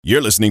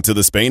You're listening to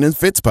the Spain and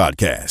Fitz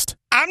podcast.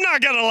 I'm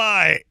not going to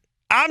lie.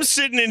 I'm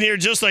sitting in here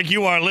just like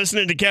you are,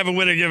 listening to Kevin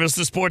Winter give us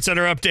the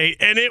SportsCenter update,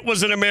 and it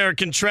was an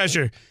American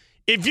treasure.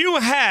 If you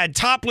had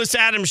topless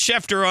Adam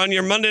Schefter on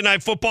your Monday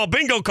Night Football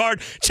bingo card,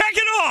 check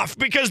it off,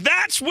 because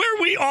that's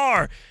where we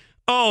are.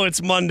 Oh,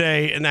 it's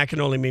Monday, and that can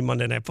only mean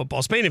Monday Night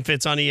Football. Spain and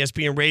Fitz on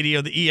ESPN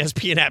Radio, the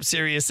ESPN app,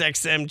 Sirius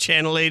XM,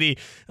 Channel 80.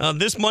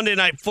 This Monday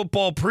Night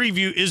Football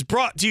preview is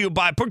brought to you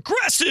by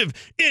Progressive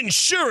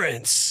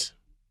Insurance.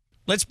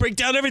 Let's break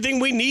down everything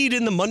we need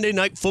in the Monday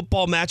Night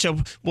Football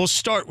matchup. We'll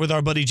start with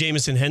our buddy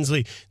Jamison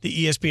Hensley,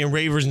 the ESPN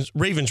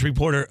Ravens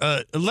reporter.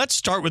 Let's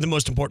start with the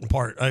most important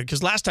part,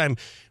 because last time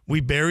we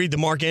buried the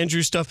Mark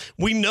Andrews stuff.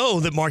 We know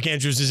that Mark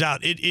Andrews is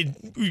out.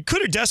 We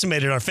could have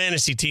decimated our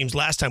fantasy teams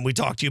last time we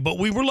talked to you, but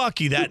we were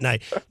lucky that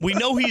night. We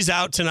know he's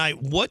out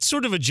tonight. What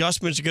sort of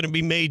adjustments are going to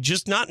be made,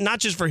 just not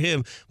just for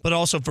him, but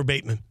also for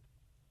Bateman?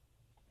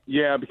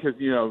 Yeah, because,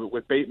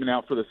 with Bateman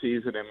out for the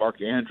season and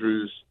Mark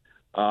Andrews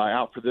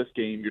out for this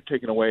game, you're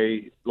taking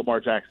away Lamar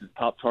Jackson's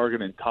top target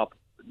and top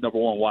number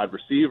one wide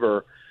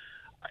receiver.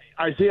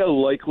 Isaiah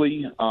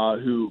Likely,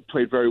 who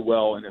played very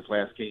well in his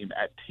last game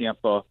at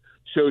Tampa,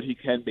 showed he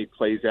can make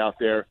plays out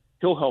there.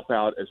 He'll help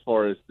out as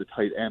far as the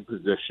tight end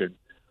position.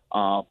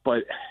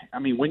 But,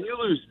 when you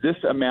lose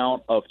this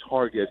amount of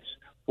targets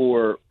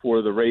for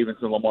the Ravens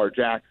and Lamar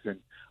Jackson,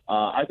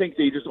 I think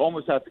they just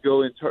almost have to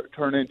go and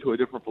turn into a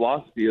different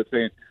philosophy of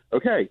saying,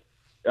 okay,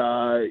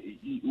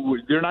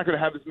 they're not going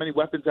to have as many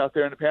weapons out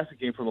there in the passing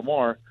game for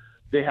Lamar.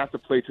 They have to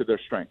play to their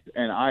strength,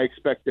 and I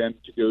expect them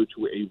to go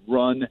to a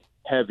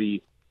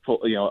run-heavy,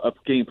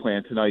 game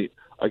plan tonight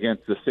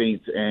against the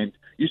Saints. And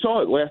you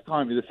saw it last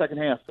time in the second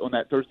half on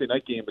that Thursday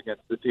night game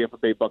against the Tampa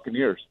Bay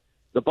Buccaneers.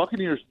 The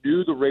Buccaneers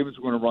knew the Ravens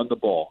were going to run the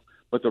ball,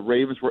 but the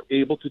Ravens were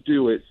able to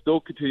do it, still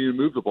continue to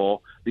move the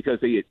ball because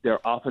their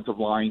offensive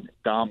line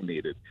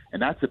dominated,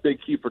 and that's a big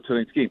key for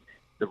tonight's game.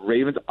 The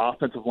Ravens'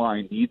 offensive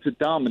line needs to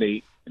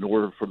dominate in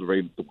order for the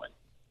Ravens to win.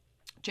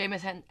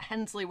 Jamison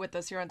Hensley with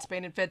us here on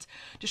Spain and Fitz.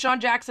 Deshaun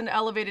Jackson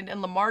elevated, and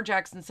Lamar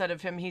Jackson said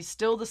of him, he's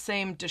still the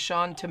same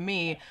Deshaun to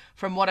me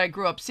from what I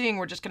grew up seeing.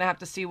 We're just going to have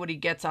to see what he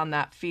gets on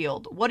that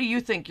field. What do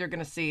you think you're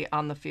going to see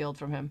on the field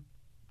from him?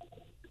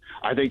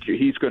 I think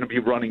he's going to be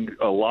running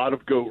a lot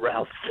of go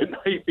routes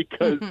tonight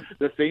because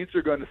the Saints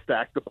are going to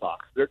stack the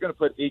box. They're going to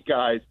put 8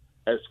 guys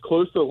as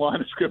close to the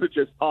line of scrimmage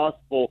as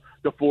possible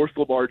to force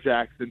Lamar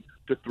Jackson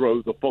to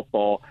throw the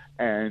football.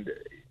 And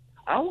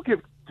I will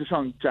give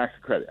Deshaun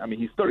Jackson credit.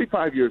 He's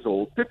 35 years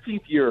old,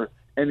 15th year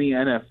in the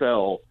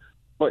NFL,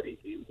 but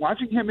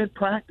watching him in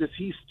practice,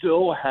 he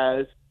still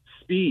has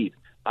speed.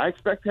 I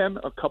expect him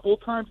a couple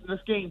of times in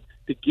this game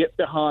to get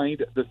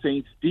behind the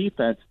Saints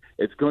defense.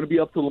 It's going to be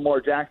up to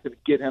Lamar Jackson to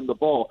get him the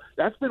ball.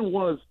 That's been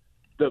one of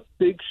the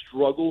big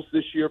struggles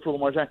this year for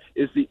Lamar Jackson,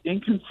 is the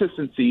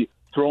inconsistency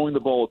throwing the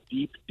ball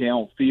deep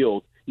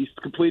downfield. He's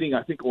completing,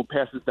 I think, on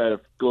passes that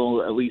have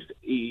gone at least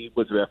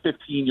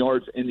 15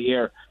 yards in the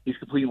air. He's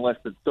completing less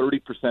than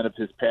 30% of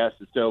his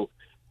passes. So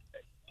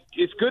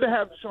it's good to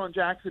have Deshaun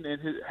Jackson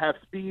and have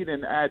speed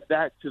and add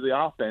that to the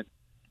offense,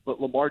 but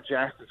Lamar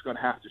Jackson's going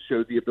to have to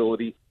show the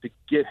ability to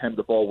get him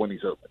the ball when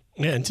he's open.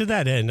 Yeah, and to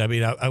that end,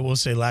 I will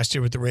say last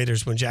year with the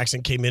Raiders, when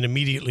Jackson came in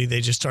immediately, they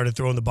just started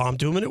throwing the bomb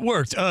to him, and it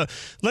worked.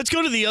 Let's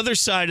go to the other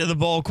side of the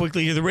ball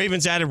quickly here. The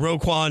Ravens added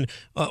Roquan.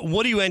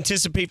 What do you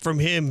anticipate from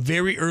him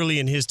very early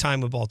in his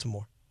time with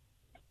Baltimore?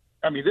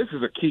 This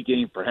is a key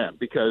game for him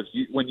because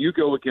when you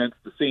go against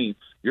the Saints,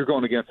 you're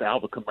going against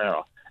Alvin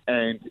Kamara.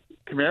 And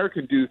Kamara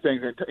can do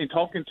things. In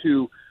talking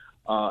to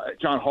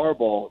John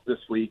Harbaugh this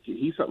week,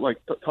 he's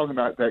talking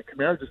about that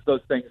Kamara just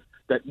does things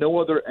that no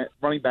other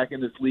running back in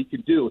this league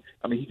can do.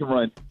 He can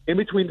run in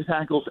between the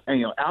tackles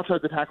and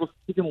outside the tackles.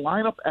 He can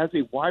line up as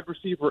a wide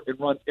receiver and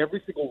run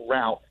every single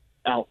route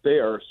out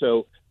there.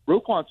 So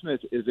Roquan Smith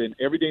is an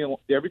every down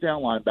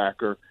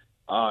linebacker.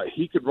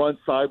 He could run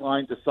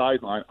sideline to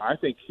sideline. I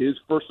think his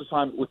first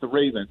assignment with the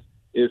Ravens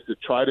is to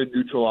try to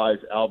neutralize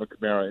Alvin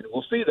Kamara, and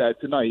we'll see that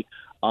tonight.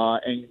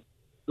 And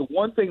the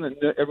one thing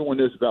that everyone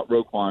knows about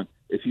Roquan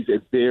is he's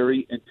a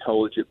very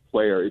intelligent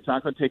player. It's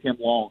not going to take him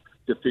long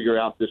to figure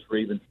out this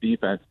Ravens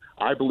defense.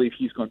 I believe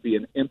he's going to be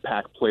an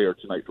impact player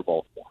tonight for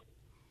Baltimore.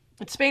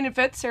 It's Spain and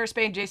Fitz, Sarah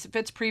Spain, Jason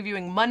Fitz,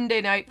 previewing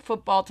Monday Night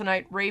Football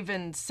tonight,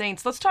 Ravens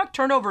Saints. Let's talk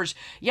turnovers.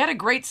 You had a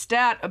great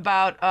stat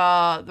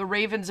about the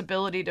Ravens'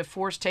 ability to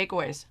force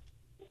takeaways.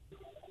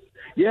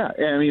 Yeah,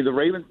 the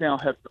Ravens now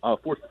have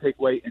forced a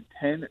takeaway in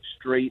 10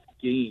 straight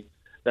games.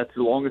 That's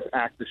the longest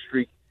active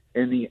streak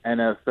in the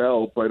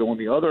NFL. But on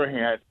the other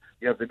hand,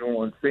 you have the New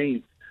Orleans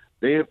Saints.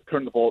 They have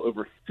turned the ball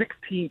over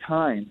 16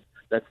 times.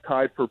 That's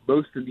tied for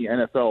most in the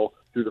NFL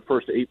through the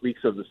first 8 weeks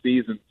of the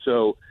season.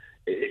 So,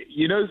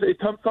 it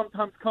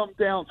sometimes comes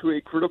down to a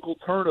critical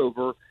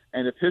turnover,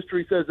 and if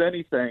history says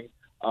anything,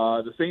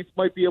 the Saints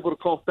might be able to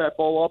cough that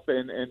ball up,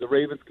 and the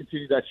Ravens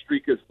continue that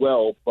streak as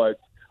well. But,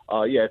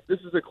 if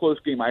this is a close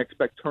game, I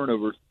expect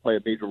turnovers to play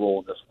a major role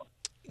in this one.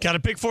 Got a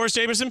pick for us,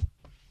 Jameson?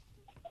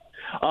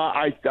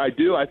 I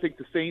do. I think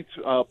the Saints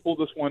pull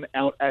this one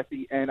out at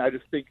the end. I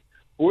just think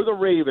for the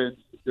Ravens,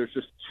 there's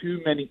just too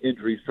many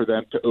injuries for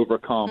them to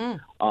overcome.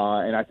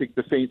 And I think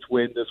the Saints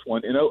win this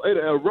one in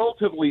a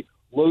relatively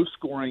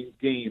low-scoring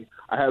game.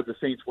 I have the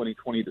Saints winning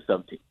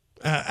 20-17.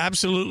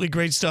 Absolutely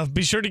great stuff.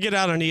 Be sure to get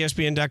out on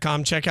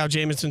ESPN.com. Check out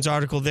Jamison's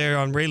article there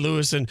on Ray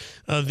Lewis and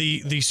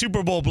the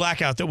Super Bowl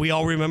blackout that we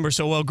all remember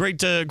so well.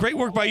 Great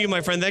work by you,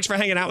 my friend. Thanks for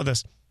hanging out with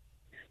us.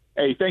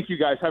 Hey, thank you,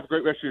 guys. Have a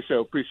great rest of your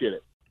show. Appreciate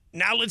it.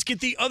 Now let's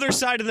get the other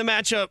side of the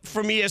matchup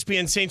from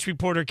ESPN Saints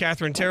reporter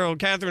Katherine Terrell.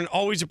 Katherine,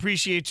 always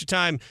appreciate your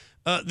time.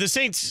 The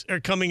Saints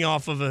are coming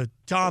off of a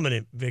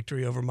dominant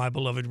victory over my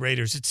beloved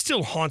Raiders. It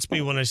still haunts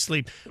me when I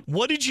sleep.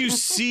 What did you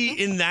see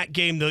in that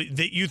game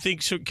that you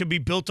think could be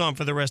built on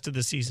for the rest of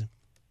the season?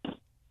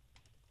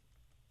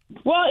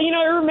 Well,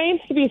 it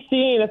remains to be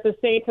seen if the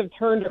Saints have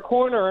turned a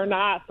corner or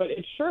not, but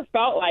it sure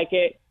felt like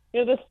it.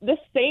 This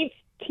Saints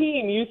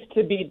team used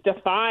to be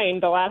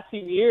defined the last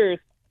few years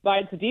by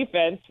its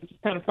defense, which is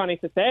kind of funny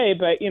to say,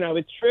 but,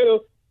 it's true.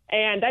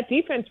 And that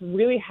defense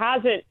really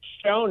hasn't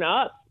shown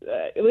up,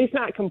 at least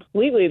not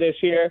completely this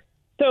year.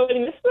 So,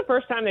 this is the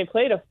first time they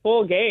played a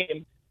full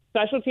game.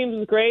 Special teams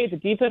was great. The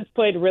defense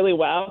played really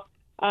well.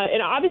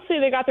 And obviously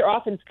they got their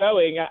offense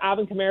going.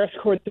 Alvin Kamara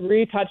scored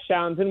 3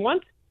 touchdowns. And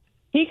once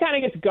he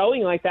kind of gets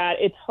going like that,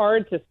 it's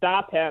hard to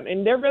stop him.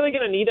 And they're really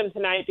going to need him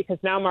tonight because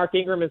now Mark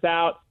Ingram is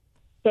out.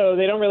 So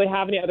they don't really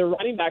have any other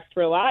running backs to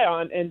rely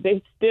on. And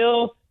they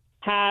still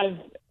have,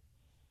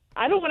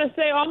 I don't want to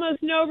say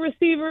almost no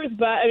receivers,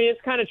 but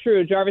it's kind of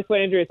true. Jarvis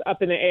Landry is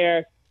up in the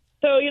air.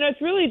 So,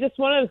 it's really just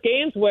one of those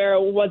games where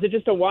was it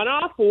just a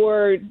one-off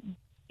or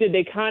did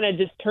they kind of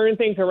just turn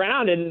things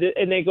around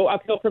and they go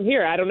uphill from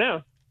here? I don't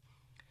know.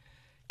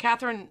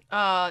 Katherine,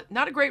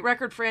 not a great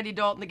record for Andy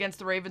Dalton against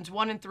the Ravens.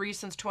 1-3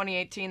 since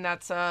 2018.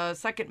 That's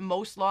second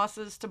most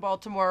losses to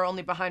Baltimore,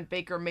 only behind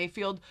Baker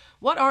Mayfield.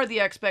 What are the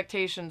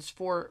expectations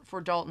for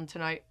Dalton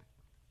tonight?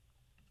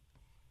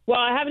 Well,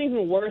 I have an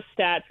even worse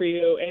stat for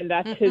you, and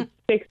that's his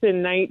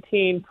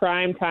 6-19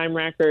 primetime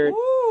record.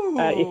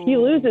 If he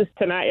loses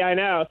tonight,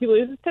 if he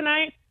loses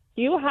tonight,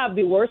 he will have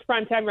the worst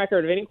primetime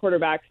record of any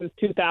quarterback since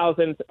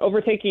 2000,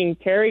 overtaking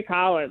Terry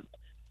Collins.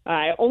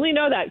 I only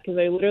know that because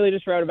I literally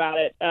just wrote about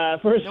it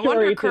for a story today. No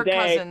wonder Kirk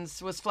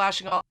Cousins was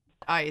flashing all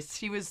ice.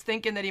 He was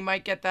thinking that he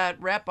might get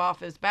that rep off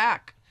his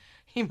back.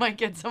 He might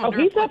get someone to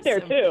he's replace up there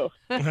him. Too.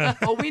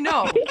 Oh, we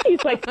know. I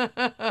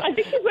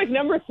think he's like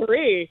number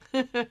 3.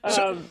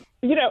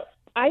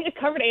 I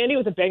covered Andy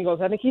with the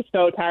Bengals. I think he's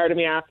so tired of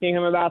me asking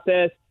him about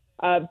this.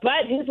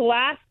 But his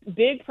last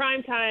big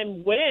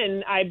primetime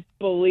win, I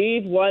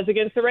believe, was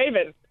against the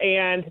Ravens.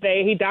 And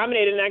he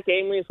dominated in that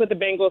game. He was with the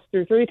Bengals,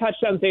 threw 3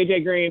 touchdowns to A.J.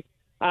 Green,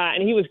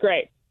 and he was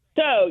great.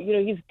 So,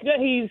 he's good.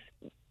 He's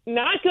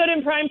not good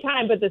in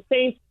primetime, but the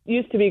Saints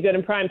used to be good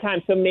in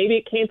primetime. So maybe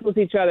it cancels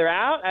each other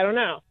out. I don't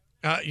know.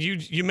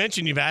 You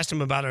mentioned you've asked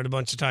him about it a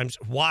bunch of times.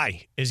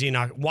 Why is he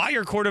not? Why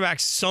are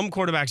some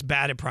quarterbacks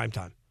bad at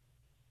primetime?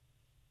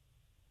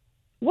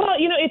 Well,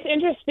 it's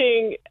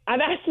interesting. I've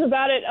asked him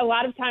about it a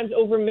lot of times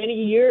over many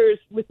years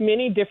with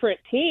many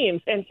different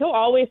teams, and he'll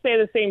always say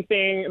the same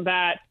thing,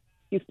 that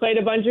he's played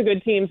a bunch of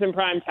good teams in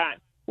prime time.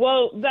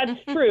 Well,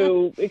 that's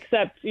true,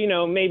 except,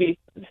 maybe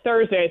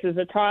Thursdays is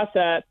a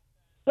toss-up.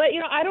 But,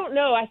 I don't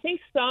know. I think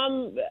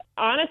some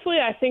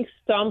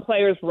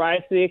players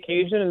rise to the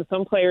occasion and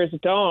some players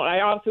don't.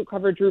 I also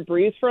covered Drew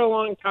Brees for a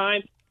long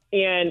time,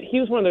 and he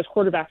was one of those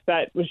quarterbacks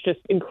that was just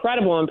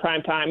incredible in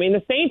prime time.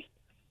 The Saints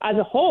as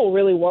a whole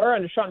really were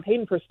under Sean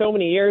Payton for so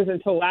many years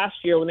until last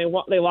year when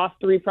they lost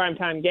 3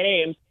 primetime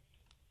games.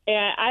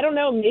 And I don't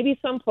know, maybe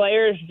some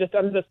players just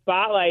under the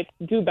spotlight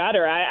do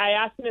better. I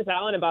asked Ms.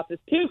 Allen about this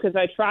too because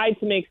I tried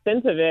to make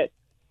sense of it.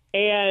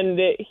 And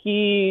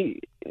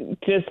he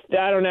just,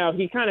 I don't know,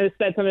 he kind of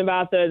said something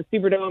about the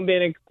Superdome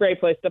being a great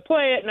place to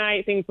play at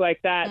night, things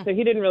like that. So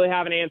he didn't really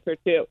have an answer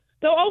too.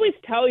 They'll always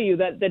tell you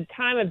that the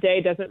time of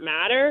day doesn't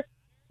matter,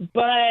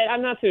 but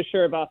I'm not so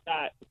sure about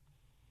that.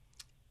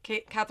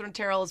 Katherine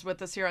Terrell is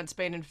with us here on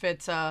Spain and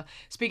Fitz.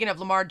 Speaking of,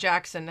 Lamar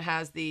Jackson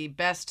has the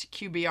best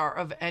QBR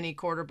of any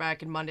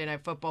quarterback in Monday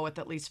Night Football with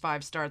at least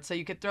 5 starts. So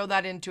you could throw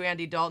that into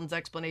Andy Dalton's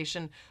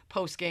explanation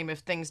post-game if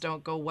things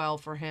don't go well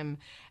for him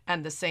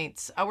and the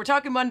Saints. We're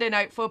talking Monday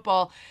Night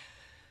Football.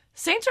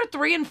 Saints are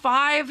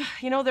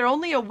 3-5. They're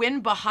only a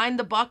win behind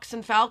the Bucs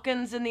and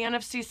Falcons in the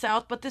NFC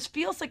South, but this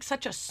feels like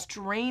such a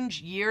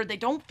strange year. They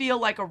don't feel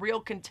like a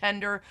real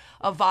contender,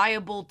 a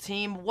viable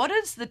team. What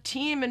is the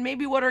team, and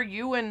maybe what are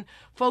you and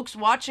folks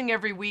watching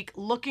every week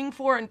looking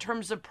for in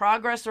terms of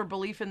progress or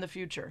belief in the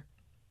future?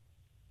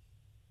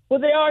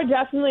 Well, they are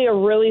definitely a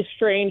really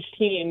strange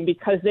team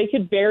because they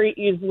could very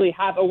easily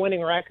have a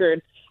winning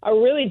record. A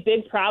really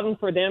big problem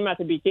for them at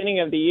the beginning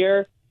of the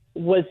year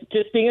was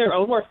just being their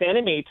own worst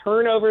enemy.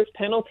 Turnovers,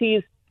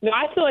 penalties.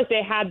 I feel like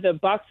they had the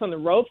Bucs on the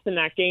ropes in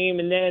that game,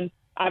 and then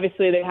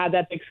obviously they had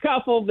that big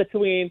scuffle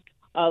between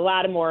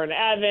Lattimore and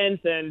Evans,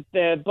 and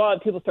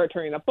people start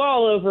turning the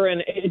ball over,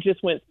 and it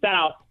just went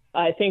south.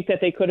 I think that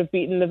they could have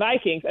beaten the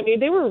Vikings.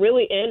 They were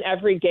really in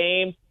every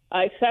game,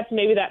 except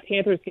maybe that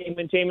Panthers game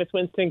when Jameis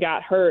Winston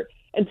got hurt.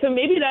 And so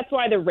maybe that's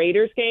why the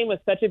Raiders game was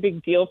such a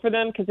big deal for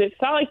them, because it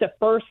felt like the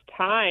first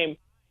time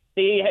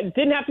they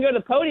didn't have to go to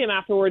the podium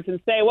afterwards and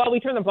say, well, we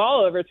turned the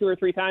ball over 2 or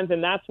 3 times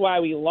and that's why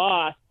we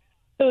lost.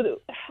 So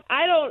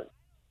I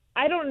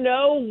don't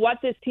know what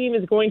this team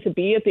is going to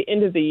be at the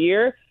end of the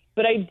year,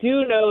 but I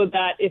do know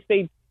that if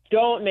they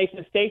don't make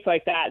mistakes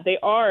like that, they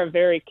are a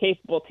very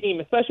capable team,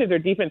 especially if their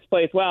defense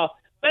plays well.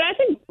 But I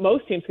think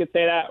most teams could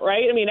say that,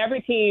 right? I mean,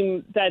 every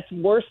team that's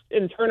worst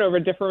in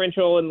turnover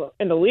differential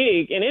in the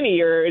league in any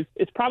year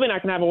is probably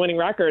not going to have a winning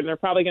record, and they're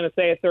probably going to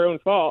say it's their own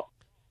fault.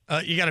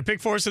 You got a pick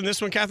for us in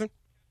this one, Catherine?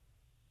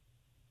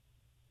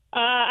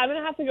 I'm going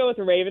to have to go with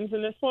the Ravens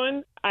in this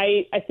one.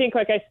 I think,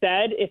 like I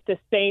said, if the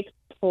Saints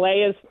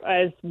play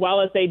as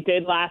well as they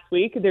did last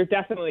week, they're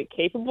definitely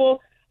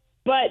capable.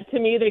 But to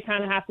me, they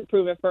kind of have to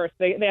prove it first.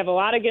 They have a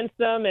lot against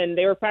them, and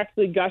they were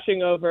practically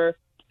gushing over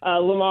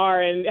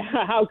Lamar and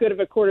how good of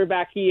a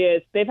quarterback he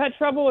is. They've had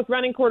trouble with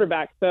running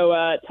quarterbacks,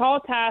 so tall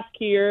task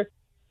here.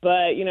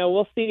 But,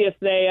 we'll see if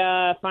they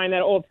find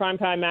that old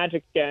primetime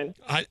magic again.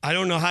 I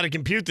don't know how to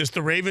compute this.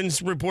 The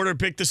Ravens reporter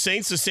picked the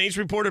Saints. The Saints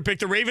reporter picked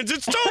the Ravens.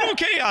 It's total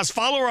chaos.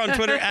 Follow her on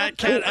Twitter at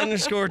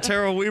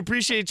 @Cat_Terrell. We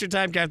appreciate your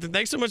time, Captain.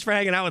 Thanks so much for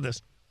hanging out with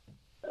us.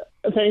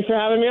 Thanks for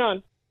having me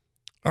on.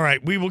 All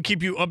right, we will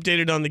keep you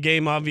updated on the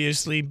game,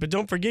 obviously. But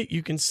don't forget,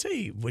 you can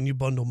save when you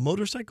bundle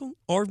motorcycle,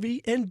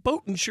 RV, and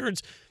boat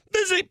insurance.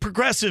 Visit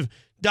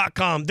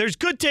Progressive.com. There's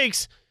good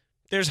takes.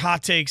 There's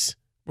hot takes.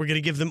 We're going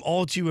to give them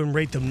all to you and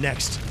rate them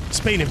next.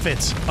 Spain and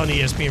Fitz on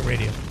ESPN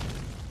Radio.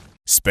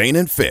 Spain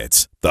and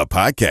Fitz, the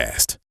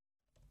podcast.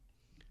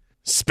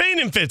 Spain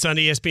and Fitz on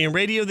ESPN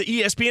Radio, the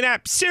ESPN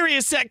app,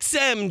 Sirius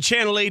XM,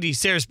 Channel 80.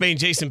 Sarah Spain,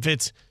 Jason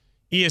Fitz.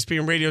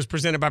 ESPN Radio is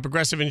presented by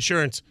Progressive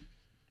Insurance.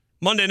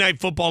 Monday Night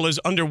Football is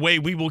underway.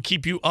 We will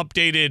keep you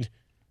updated.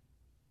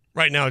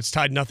 Right now it's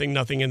tied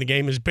 0-0 and the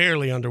game is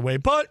barely underway.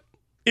 But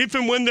if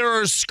and when there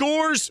are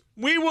scores,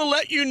 we will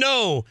let you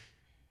know.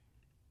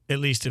 At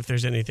least if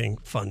there's anything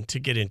fun to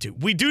get into.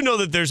 We do know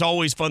that there's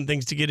always fun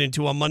things to get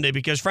into on Monday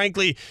because,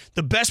 frankly,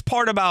 the best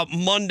part about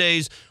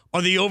Mondays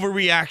are the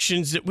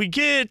overreactions that we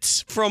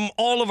get from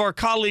all of our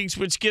colleagues,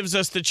 which gives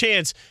us the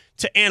chance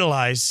to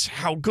analyze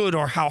how good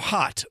or how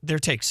hot their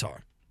takes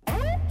are.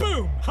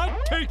 Boom!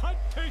 Hot take! Hot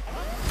take!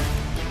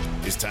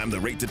 It's time to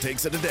rate the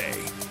takes of the day.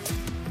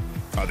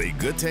 Are they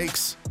good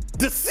takes?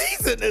 The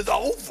season is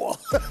over.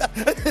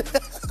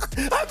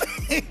 I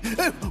mean,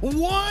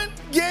 one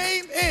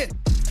game in.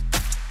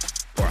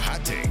 Or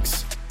hot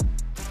takes?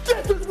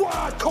 This is why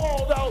I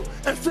called out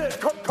and said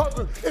Kirk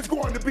Cousins is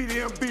going to be the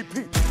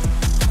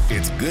MVP.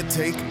 It's Good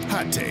Take,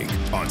 Hot Take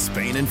on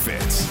Spain and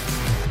Fitz.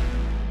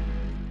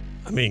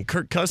 I mean,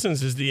 Kirk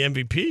Cousins is the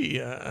MVP.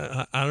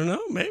 I don't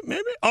know.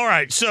 Maybe. All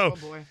right. So,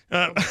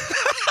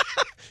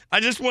 I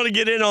just want to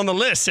get in on the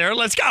list, Sarah.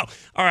 Let's go.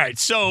 All right.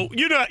 So,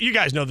 you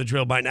guys know the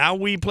drill by now.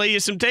 We play you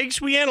some takes.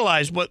 We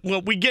analyze what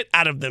we get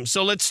out of them.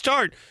 So, let's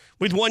start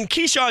with one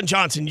Keyshawn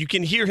Johnson. You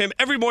can hear him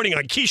every morning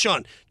on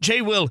Keyshawn,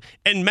 J. Will,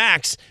 and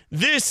Max.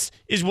 This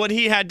is what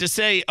he had to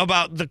say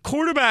about the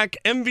quarterback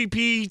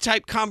MVP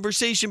type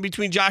conversation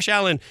between Josh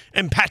Allen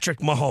and Patrick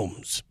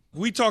Mahomes.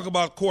 We talk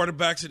about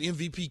quarterbacks and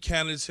MVP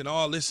candidates and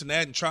all this and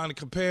that and trying to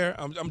compare.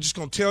 I'm just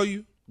going to tell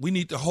you, we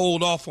need to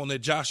hold off on that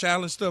Josh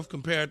Allen stuff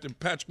compared to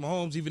Patrick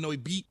Mahomes, even though he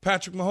beat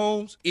Patrick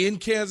Mahomes in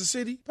Kansas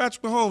City.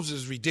 Patrick Mahomes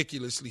is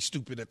ridiculously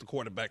stupid at the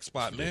quarterback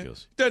spot, man.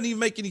 Doesn't even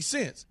make any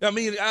sense. I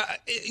mean,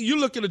 you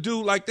look at a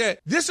dude like that.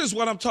 This is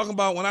what I'm talking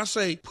about when I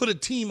say put a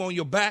team on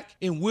your back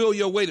and will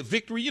your way to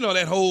victory. You know,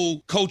 that whole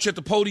coach at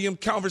the podium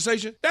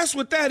conversation. That's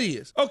what that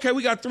is. Okay,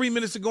 we got 3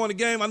 minutes to go in the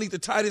game. I need to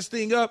tie this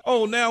thing up.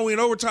 Oh, now we're in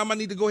overtime. I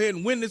need to go ahead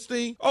and win this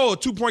thing. Oh, a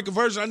 2-point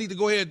conversion. I need to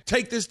go ahead and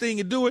take this thing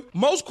and do it.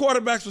 Most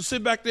quarterbacks will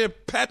sit back there,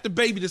 pat the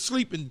baby to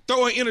sleep and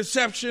throw an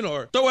interception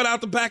or throw it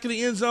out the back of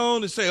the end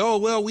zone and say, oh,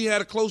 well, we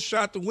had a close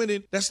shot to win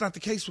it. That's not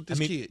the case with this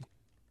kid.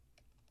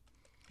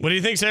 What do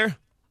you think, Sarah?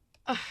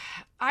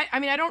 I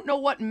mean, I don't know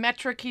what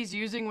metric he's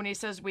using when he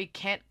says we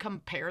can't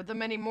compare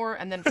them anymore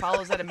and then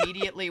follows that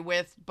immediately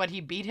with, but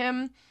he beat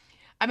him.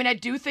 I mean, I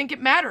do think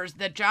it matters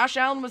that Josh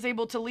Allen was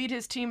able to lead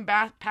his team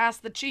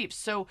past the Chiefs.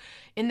 So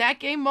in that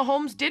game,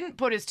 Mahomes didn't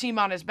put his team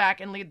on his back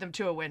and lead them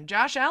to a win.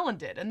 Josh Allen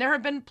did. And there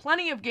have been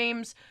plenty of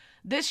games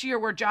this year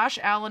where Josh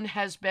Allen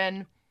has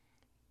been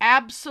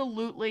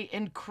absolutely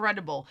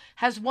incredible,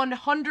 has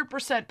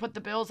 100% put the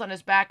Bills on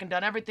his back and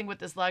done everything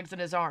with his legs and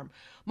his arm.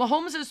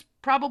 Mahomes is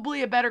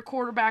probably a better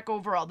quarterback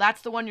overall.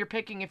 That's the one you're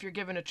picking if you're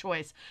given a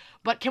choice.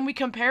 But can we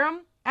compare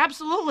them?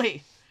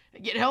 Absolutely.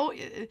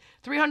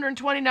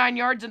 329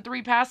 yards and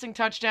 3 passing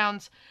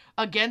touchdowns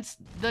against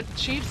the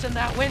Chiefs in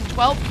that win.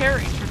 12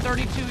 carries for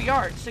 32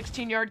 yards,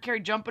 16-yard carry,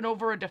 jumping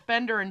over a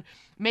defender and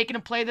making a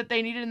play that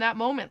they needed in that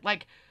moment.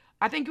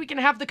 I think we can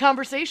have the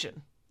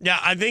conversation. Yeah,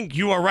 I think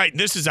you are right.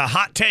 This is a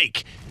hot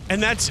take.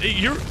 And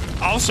you're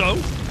also,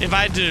 if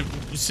I had to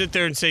sit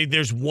there and say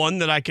there's one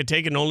that I could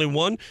take and only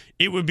one,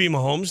 it would be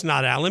Mahomes,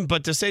 not Allen.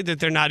 But to say that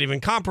they're not even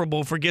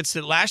comparable forgets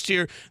that last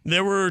year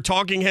there were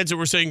talking heads that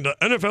were saying the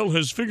NFL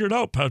has figured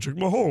out Patrick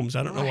Mahomes.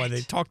 I don't know why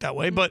they talk that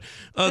way, but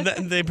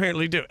they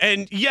apparently do.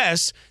 And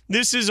yes,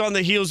 this is on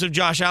the heels of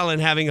Josh Allen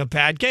having a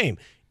bad game.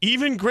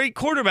 Even great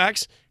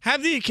quarterbacks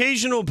have the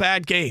occasional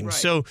bad game. Right.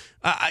 So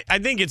I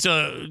think it's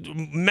a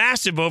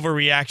massive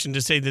overreaction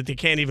to say that they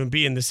can't even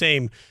be in the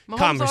same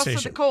conversation. Mahomes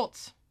lost to the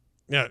Colts.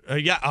 Yeah,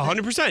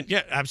 100%.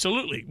 Yeah,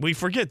 absolutely. We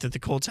forget that the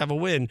Colts have a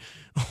win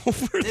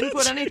over Didn't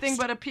put anything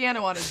but a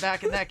piano on his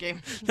back in that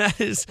game. That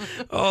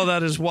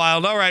is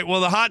wild. All right, well,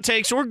 the hot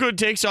takes or good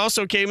takes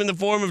also came in the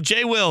form of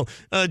Jay Will.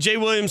 Jay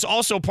Williams,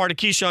 also part of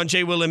Keyshawn,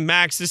 Jay Will, and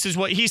Max. This is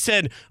what he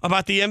said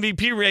about the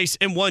MVP race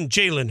and one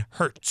Jalen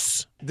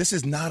Hurts. This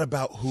is not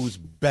about who's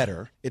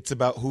better. It's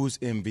about who's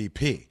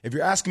MVP. If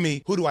you're asking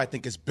me who do I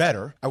think is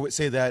better, I would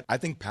say that I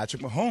think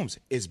Patrick Mahomes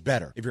is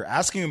better. If you're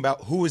asking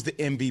about who is the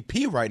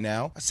MVP right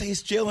now, I say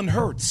it's Jalen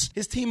Hurts.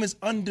 His team is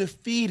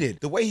undefeated.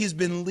 The way he's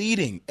been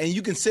leading. And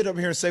you can sit up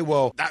here and say,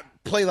 well, that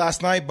play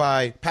last night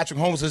by Patrick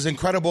Mahomes is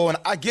incredible, and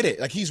I get it.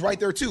 Like, he's right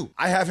there, too.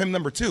 I have him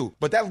number 2.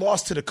 But that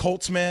loss to the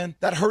Colts, man,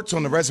 that hurts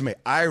on the resume.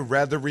 I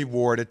rather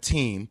reward a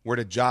team where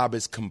the job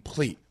is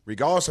complete.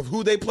 Regardless of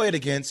who they played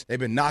against, they've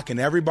been knocking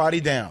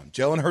everybody down.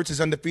 Jalen Hurts is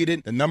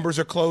undefeated. The numbers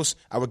are close.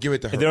 I would give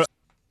it to Hurts.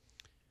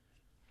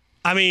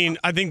 I mean,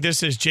 I think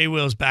this is Jay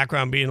Will's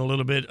background being a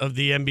little bit of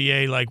the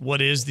NBA, like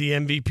what is the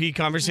MVP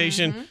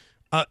conversation.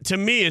 To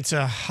me, it's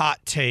a hot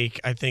take,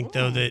 I think,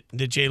 though, that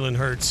Jalen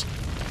Hurts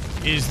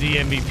is the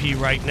MVP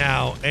right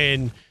now.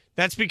 And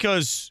that's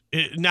because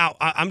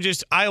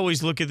I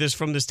always look at this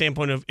from the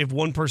standpoint of if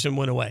one person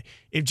went away.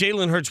 If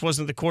Jalen Hurts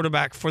wasn't the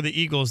quarterback for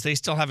the Eagles, they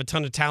still have a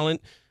ton of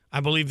talent. I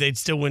believe they'd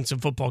still win some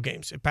football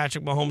games. If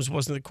Patrick Mahomes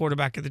wasn't the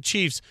quarterback of the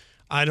Chiefs,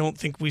 I don't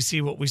think we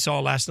see what we saw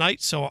last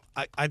night. So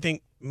I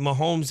think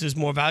Mahomes is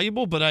more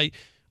valuable, but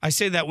I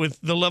say that with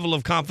the level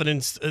of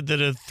confidence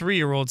that a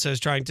 3-year-old says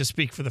trying to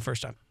speak for the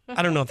first time.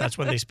 I don't know if that's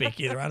when they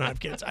speak either. I don't have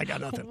kids. I got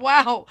nothing.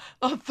 Wow.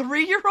 A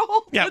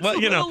 3-year-old? Yeah, That's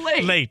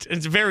late.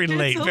 It's very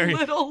late. It's very a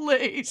little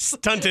late.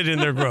 Stunted in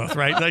their growth,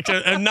 right? Like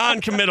a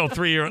non-committal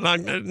 3-year-old,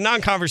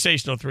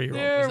 non-conversational 3-year-old.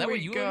 There Is that we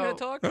what you go. were going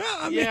to talk? Well,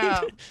 I mean,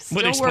 Yeah.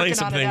 would explain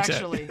some Still working on things. it,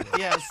 actually.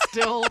 Yeah,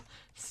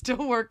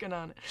 still working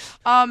on it.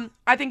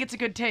 I think it's a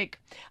good take.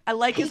 I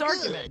like his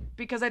argument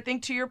because I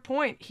think, to your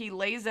point, he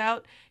lays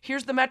out,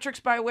 here's the metrics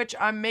by which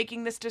I'm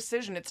making this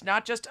decision. It's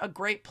not just a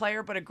great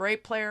player, but a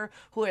great player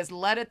who has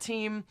led a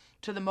team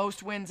to the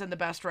most wins and the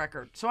best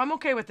record. So I'm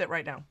okay with it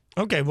right now.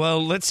 Okay,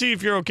 well, let's see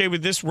if you're okay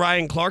with this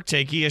Ryan Clark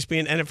take,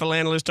 ESPN NFL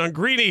analyst on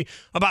Greeny,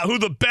 about who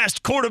the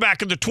best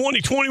quarterback of the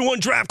 2021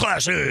 draft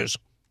class is.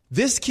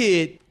 This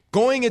kid,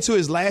 going into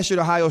his last year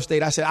at Ohio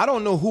State, I said, I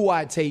don't know who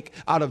I'd take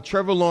out of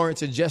Trevor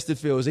Lawrence and Justin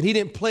Fields. And he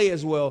didn't play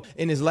as well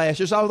in his last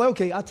year. So I was like,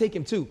 okay, I'll take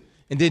him too.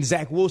 And then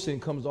Zach Wilson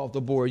comes off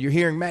the board. You're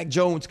hearing Mac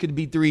Jones could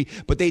be 3,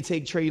 but they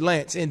take Trey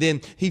Lance. And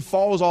then he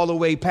falls all the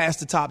way past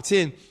the top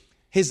 10.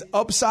 His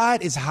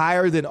upside is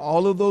higher than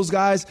all of those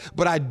guys,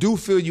 but I do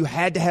feel you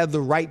had to have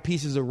the right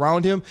pieces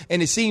around him.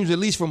 And it seems, at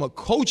least from a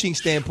coaching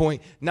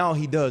standpoint, now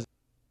he does.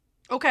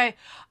 Okay,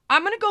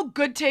 I'm going to go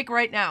good take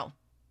right now.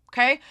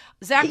 Okay?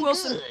 Zach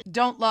Wilson,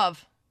 don't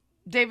love.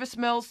 Davis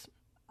Mills,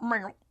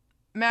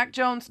 Mac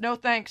Jones, no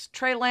thanks.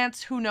 Trey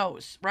Lance, who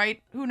knows,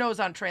 right? Who knows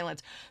on Trey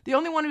Lance? The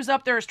only one who's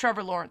up there is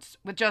Trevor Lawrence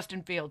with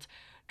Justin Fields.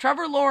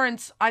 Trevor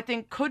Lawrence, I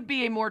think, could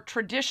be a more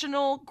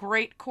traditional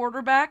great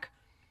quarterback.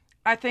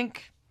 I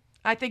think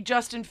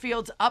Justin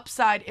Fields'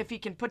 upside, if he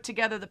can put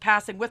together the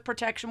passing with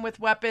protection, with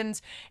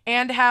weapons,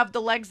 and have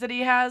the legs that he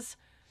has,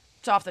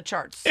 it's off the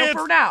charts. So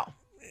for now,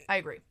 I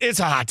agree. It's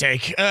a hot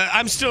take.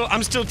 I'm still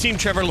team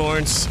Trevor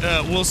Lawrence.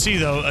 We'll see,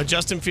 though.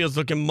 Justin Fields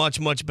looking much,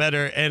 much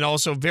better, and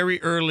also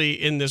very early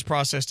in this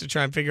process to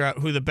try and figure out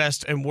who the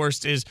best and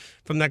worst is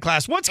from that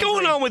class. What's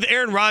going on with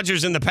Aaron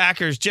Rodgers and the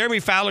Packers? Jeremy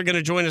Fowler going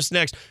to join us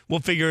next. We'll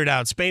figure it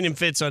out. Spain and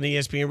Fitz on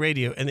ESPN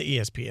Radio and the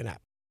ESPN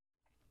app.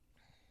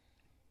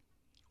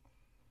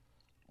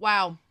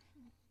 Wow.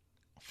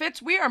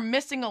 Fitz, we are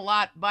missing a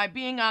lot by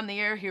being on the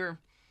air here.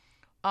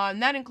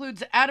 And that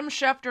includes Adam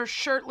Schefter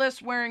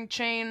shirtless, wearing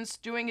chains,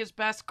 doing his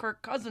best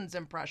Kirk Cousins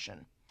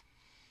impression.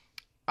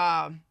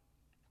 I'm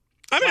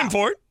in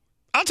for it.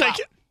 I'll take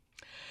it.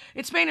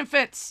 It's Spain and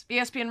Fitz,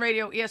 ESPN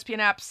Radio, ESPN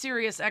app,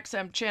 Sirius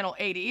XM Channel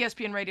 80.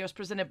 ESPN Radio is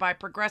presented by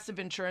Progressive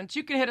Insurance.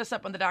 You can hit us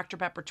up on the Dr.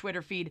 Pepper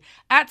Twitter feed,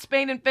 at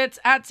Spain and Fitz,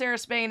 at Sarah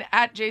Spain,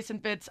 at Jason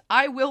Fitz.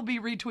 I will be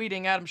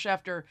retweeting Adam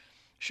Schefter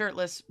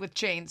shirtless with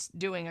chains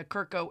doing a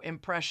Kirko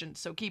impression,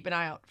 so keep an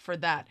eye out for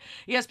that.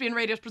 ESPN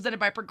Radio is presented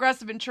by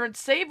Progressive Insurance.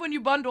 Save when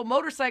you bundle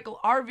motorcycle,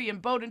 RV,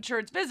 and boat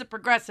insurance. Visit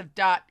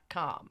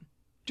Progressive.com.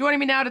 Joining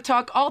me now to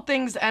talk all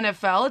things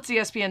NFL, it's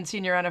ESPN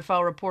senior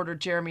NFL reporter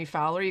Jeremy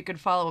Fowler. You can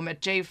follow him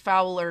at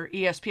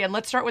JFowlerESPN.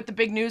 Let's start with the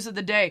big news of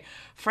the day.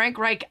 Frank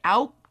Reich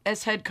out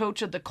as head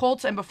coach of the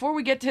Colts. And before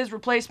we get to his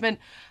replacement,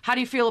 how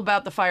do you feel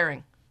about the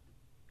firing?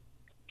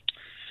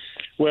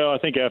 Well, I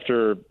think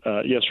after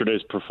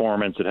yesterday's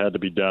performance, it had to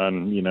be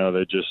done. You know,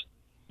 they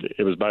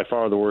it was by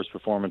far the worst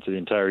performance of the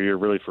entire year,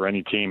 really, for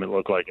any team, it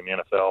looked like, in the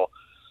NFL.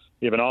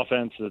 You have an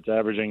offense that's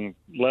averaging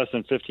less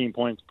than 15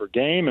 points per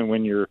game, and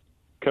when your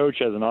coach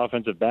has an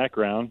offensive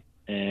background,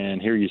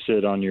 and here you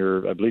sit on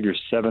I believe your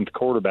 7th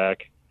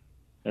quarterback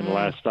in the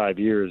last 5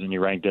 years, and you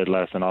rank dead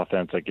last in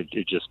offense, like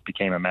it just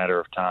became a matter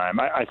of time.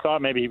 I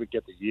thought maybe he would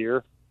get the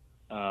year,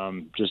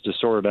 just to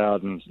sort it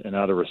out and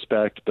out of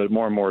respect, but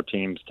more and more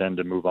teams tend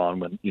to move on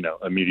when,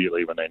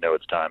 immediately when they know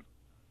it's time.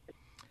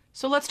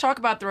 So let's talk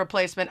about the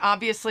replacement.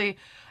 Obviously,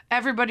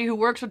 everybody who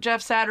works with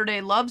Jeff Saturday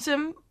loves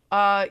him.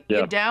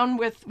 You're down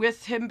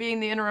with him being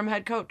the interim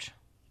head coach?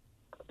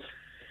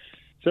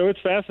 So it's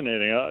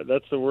fascinating.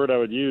 That's the word I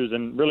would use.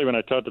 And really, when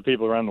I talk to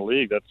people around the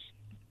league, that's,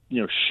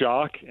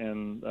 shock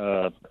and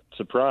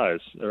surprise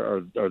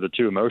are the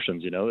two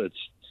emotions.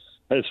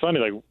 It's funny.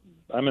 Like,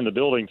 I'm in the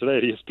building today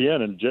at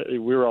ESPN, and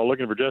we were all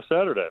looking for Jeff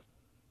Saturday.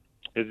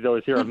 He's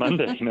always here on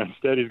Monday.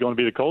 Instead, he's going to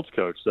be the Colts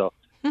coach. So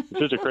it's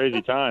just a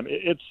crazy time.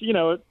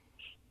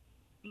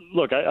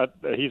 Look,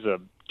 he's a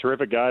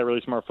terrific guy,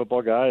 really smart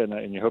football guy,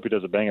 and you hope he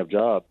does a bang-up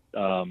job.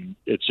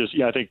 It's just,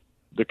 I think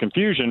the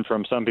confusion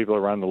from some people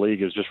around the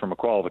league is just from a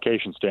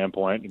qualification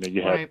standpoint.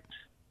 You have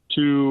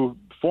two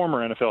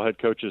former NFL head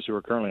coaches who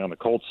are currently on the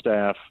Colts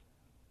staff.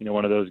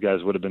 One of those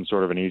guys would have been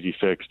sort of an easy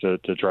fix to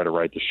try to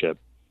right the ship.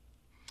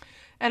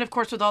 And, of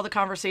course, with all the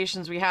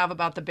conversations we have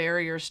about the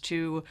barriers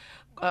to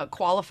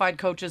qualified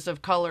coaches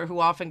of color who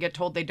often get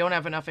told they don't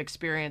have enough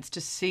experience,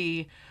 to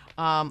see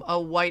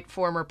a white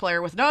former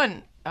player with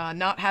none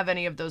not have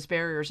any of those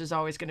barriers is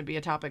always going to be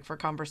a topic for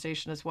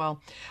conversation as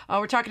well.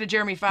 We're talking to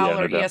Jeremy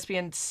Fowler,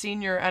 ESPN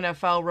senior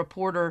NFL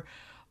reporter.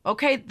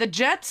 Okay, the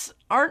Jets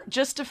aren't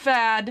just a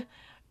fad.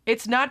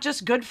 It's not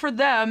just good for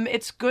them.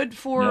 It's good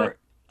for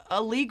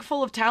a league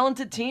full of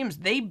talented teams.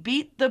 They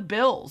beat the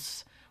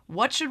Bills.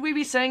 What should we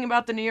be saying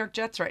about the New York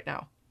Jets right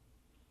now?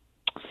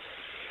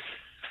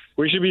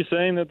 We should be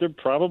saying that they're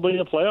probably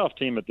a playoff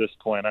team at this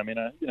point. I mean,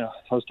 I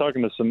was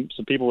talking to some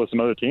people with some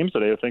other teams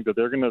today who think that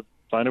they're going to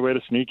find a way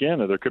to sneak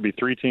in, or there could be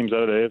 3 teams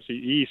out of the AFC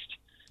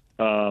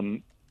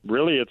East.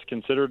 Really, it's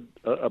considered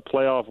a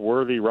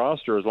playoff-worthy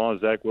roster as long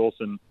as Zach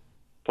Wilson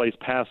plays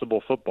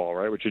passable football,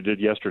 right, which he did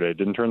yesterday.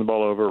 Didn't turn the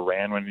ball over,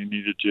 ran when he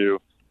needed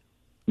to,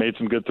 made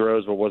some good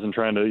throws, but wasn't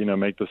trying to,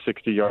 make the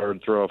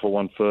 60-yard throw off of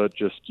one foot,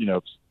 just,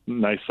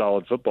 nice,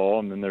 solid football,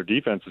 and then their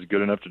defense is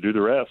good enough to do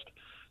the rest.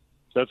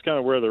 So that's kind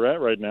of where they're at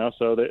right now.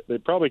 So they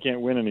probably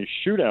can't win any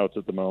shootouts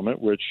at the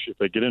moment, which if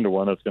they get into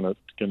one, that's going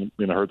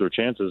to hurt their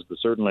chances. But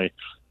certainly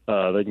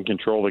they can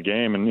control the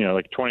game. And,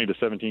 like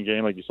 20-17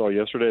 game like you saw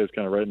yesterday is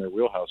kind of right in their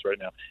wheelhouse right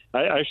now.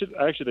 I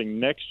actually think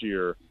next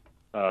year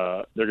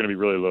they're going to be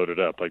really loaded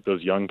up. Like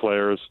those young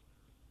players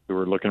who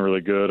are looking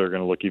really good are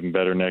going to look even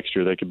better next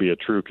year. They could be a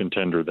true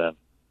contender then.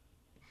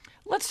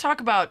 Let's talk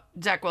about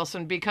Zach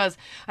Wilson, because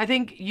I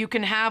think you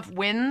can have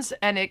wins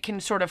and it can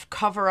sort of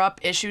cover up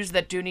issues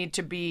that do need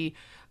to be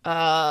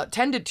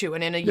tended to.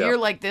 And in a year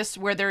like this,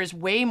 where there is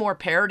way more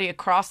parity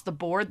across the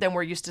board than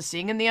we're used to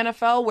seeing in the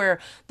NFL, where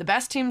the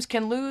best teams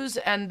can lose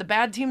and the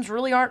bad teams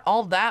really aren't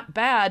all that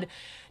bad,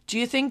 do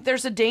you think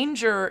there's a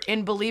danger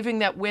in believing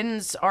that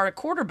wins are a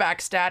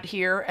quarterback stat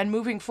here and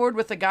moving forward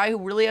with a guy who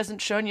really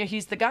hasn't shown you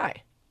he's the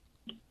guy?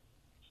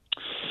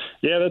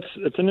 Yeah,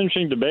 it's an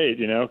interesting debate,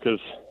 because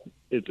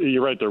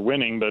you're right, they're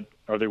winning, but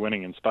are they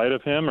winning in spite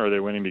of him, or are they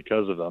winning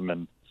because of him?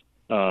 And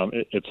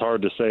it's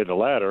hard to say the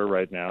latter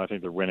right now. I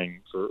think they're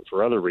winning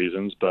for other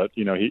reasons, but,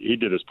 he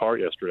did his part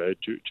yesterday,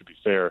 to be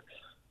fair.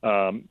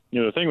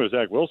 The thing with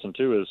Zach Wilson,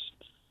 too, is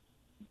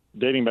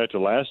dating back to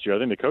last year, I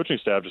think the coaching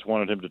staff just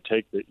wanted him to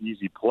take the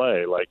easy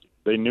play. Like,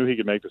 they knew he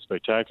could make the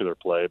spectacular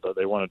play, but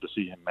they wanted to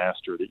see him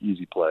master the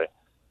easy play.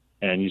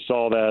 And you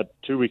saw that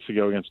 2 weeks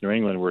ago against New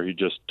England, where he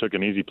just took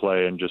an easy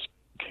play and just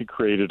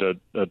created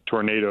a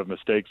tornado of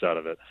mistakes out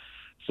of it.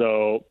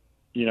 So,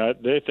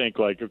 they think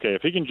like, okay,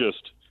 if he can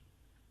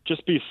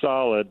just be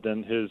solid,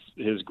 then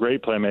his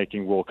great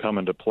playmaking will come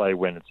into play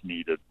when it's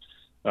needed.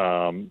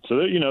 So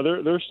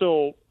they're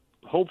still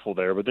hopeful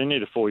there, but they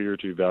need a full year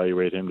to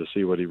evaluate him to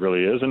see what he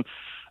really is. And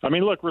I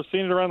mean, look, we're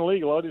seeing it around the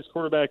league. A lot of these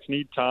quarterbacks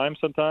need time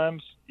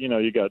sometimes.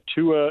 You got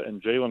Tua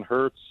and Jalen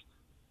Hurts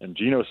and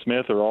Geno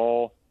Smith are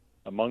all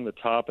among the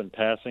top in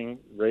passing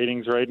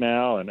ratings right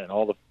now, and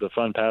all the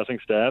fun passing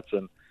stats.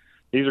 And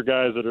these are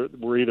guys that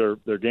were either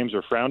their games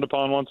are frowned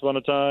upon once upon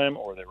a time,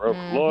 or they were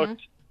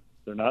overlooked.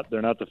 They're not the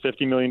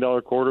 $50 million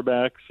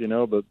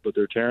quarterbacks, but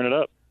they're tearing it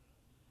up.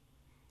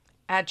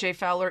 At Jay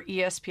Fowler,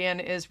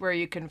 ESPN is where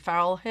you can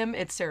foul him.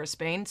 It's Sarah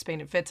Spain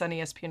and Fitz on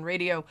ESPN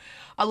Radio.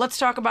 Let's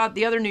talk about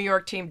the other New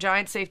York team,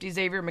 Giants safety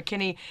Xavier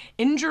McKinney,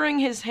 injuring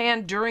his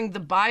hand during the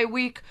bye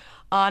week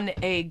on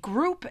a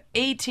group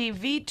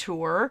ATV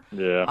tour.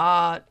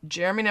 Yeah.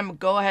 Jeremy, I'm going to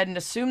go ahead and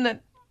assume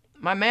that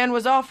my man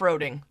was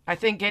off-roading. I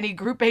think any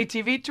group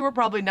ATV tour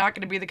probably not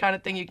going to be the kind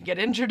of thing you can get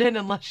injured in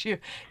unless you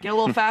get a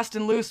little fast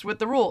and loose with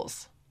the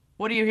rules.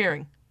 What are you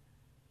hearing?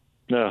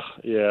 Yeah,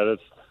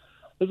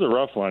 that's a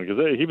rough one,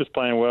 because he was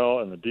playing well,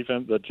 and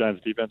the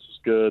Giants defense was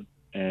good,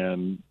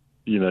 and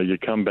you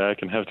come back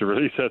and have to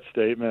release that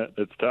statement.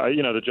 It's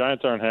the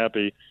Giants aren't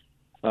happy.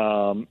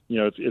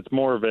 It's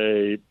more of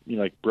a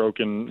like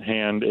broken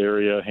hand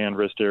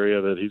wrist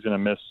area that he's going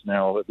to miss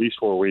now at least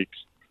 4 weeks.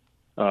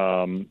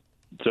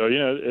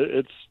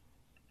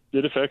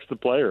 It affects the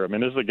player. I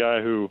mean, this is a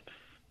guy who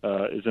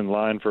is in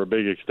line for a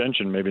big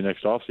extension maybe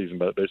next offseason,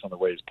 but based on the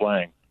way he's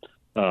playing.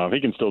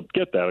 He can still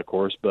get that, of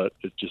course, but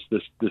it's just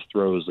this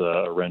throws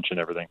a wrench in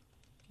everything.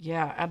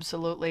 Yeah,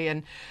 absolutely.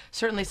 And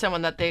certainly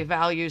someone that they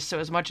value. So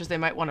as much as they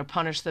might want to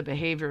punish the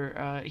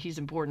behavior, he's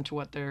important to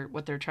what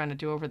they're trying to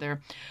do over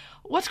there.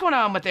 What's going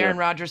on with Aaron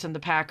Rodgers and the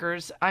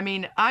Packers? I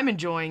mean, I'm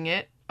enjoying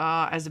it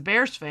as a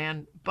Bears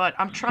fan, but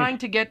I'm trying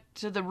to get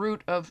to the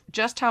root of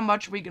just how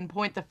much we can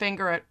point the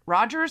finger at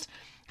Rodgers,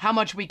 how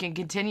much we can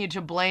continue to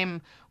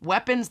blame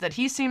weapons that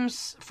he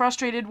seems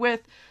frustrated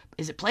with.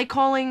 Is it play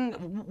calling?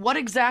 What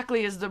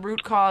exactly is the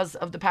root cause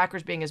of the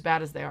Packers being as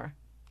bad as they are?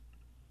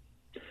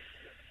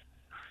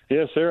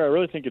 Yeah, Sarah, I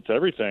really think it's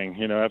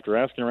everything. After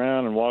asking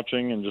around and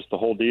watching and just the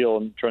whole deal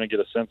and trying to get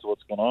a sense of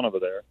what's going on over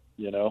there,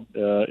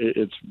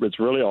 it's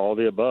really all of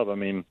the above. I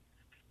mean,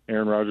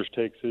 Aaron Rodgers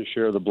takes his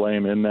share of the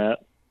blame in that.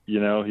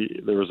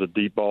 There was a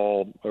deep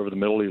ball over the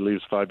middle. He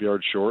leaves 5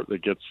 yards short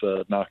that gets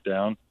knocked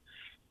down.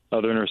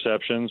 Other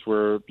interceptions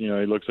where, he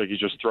looks like he's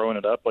just throwing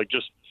it up. I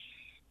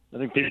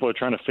think people are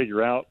trying to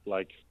figure out,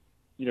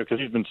 because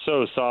he's been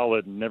so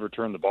solid and never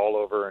turned the ball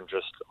over and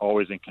just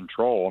always in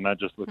control, and that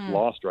just looks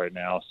lost right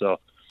now. So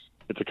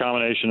it's a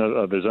combination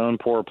of his own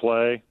poor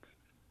play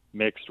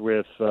mixed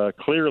with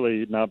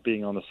clearly not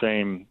being on the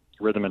same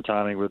rhythm and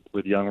timing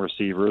with young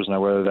receivers.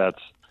 Now, whether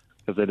that's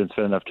because they didn't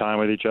spend enough time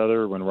with each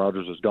other when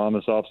Rodgers was gone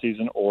this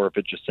offseason, or if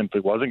it just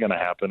simply wasn't going to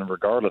happen,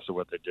 regardless of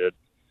what they did,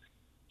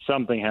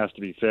 something has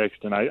to be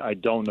fixed. And I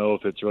don't know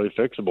if it's really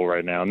fixable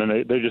right now. And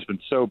then they've just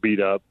been so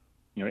beat up,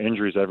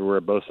 injuries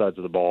everywhere, both sides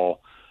of the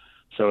ball.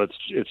 So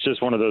it's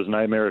just one of those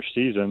nightmarish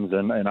seasons.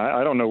 And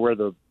I don't know where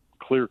the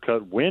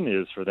clear-cut win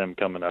is for them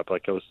coming up.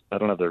 I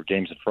don't have their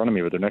games in front of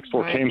me, but their next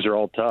 4 games are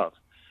all tough.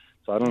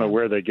 So I don't know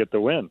where they get the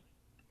win.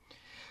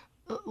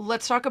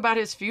 Let's talk about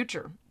his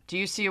future. Do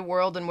you see a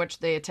world in which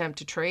they attempt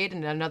to trade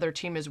and another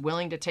team is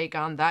willing to take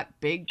on that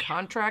big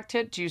contract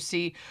hit? Do you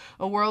see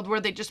a world where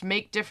they just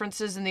make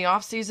differences in the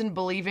offseason,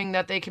 believing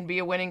that they can be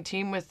a winning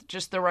team with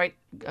just the right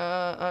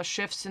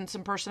shifts in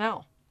some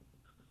personnel?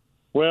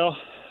 Well,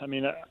 I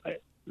mean,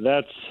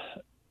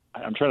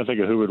 I'm trying to think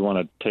of who would want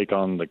to take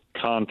on the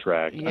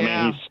contract. Yeah. I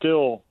mean, he's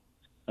still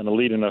an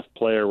elite enough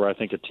player where I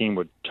think a team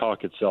would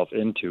talk itself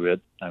into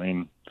it. I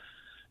mean,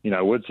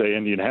 I would say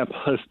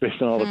Indianapolis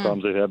based on all the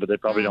problems they've had, but they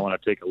probably don't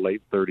want to take a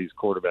late 30s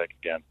quarterback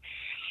again.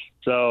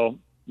 So,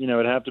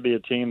 it'd have to be a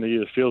team that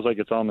either feels like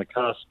it's on the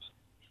cusp.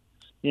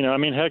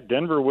 Heck,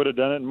 Denver would have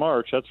done it in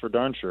March. That's for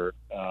darn sure.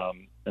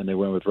 And they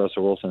went with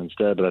Russell Wilson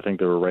instead, but I think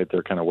they were right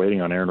there kind of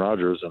waiting on Aaron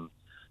Rodgers. And,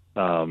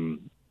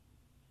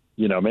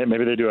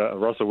 maybe they do a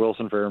Russell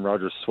Wilson for Aaron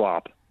Rodgers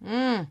swap.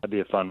 That'd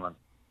be a fun one.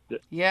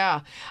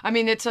 Yeah. I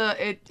mean,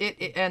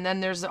 and then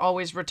there's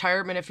always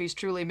retirement if he's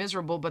truly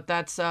miserable, but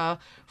that's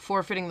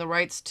forfeiting the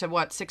rights to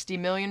 $60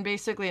 million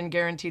basically in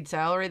guaranteed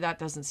salary. That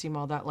doesn't seem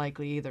all that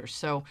likely either.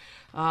 So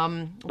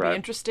it'll be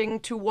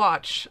interesting to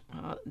watch.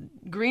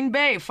 Green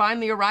Bay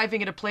finally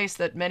arriving at a place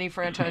that many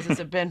franchises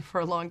have been for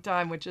a long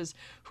time, which is,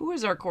 who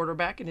is our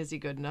quarterback and is he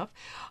good enough?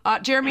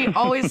 Jeremy,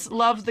 always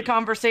loved the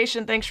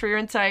conversation. Thanks for your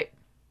insight.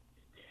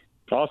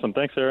 Awesome.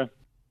 Thanks, Sarah.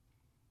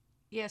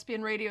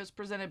 ESPN Radio is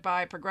presented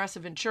by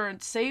Progressive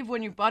Insurance. Save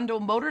when you bundle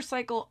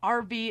motorcycle,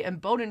 RV, and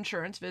boat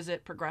insurance.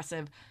 Visit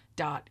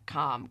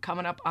Progressive.com.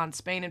 Coming up on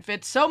Spain and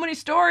Fitz, so many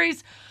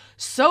stories,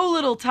 so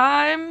little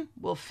time.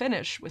 We'll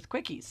finish with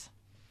Quickies.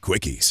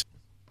 Quickies.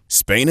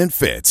 Spain and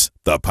Fitz,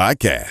 the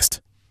podcast.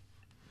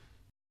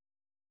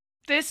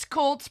 This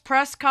Colts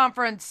press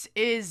conference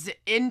is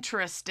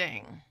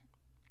interesting.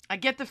 I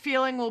get the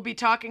feeling we'll be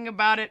talking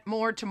about it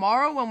more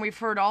tomorrow when we've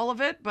heard all of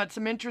it, but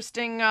some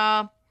interesting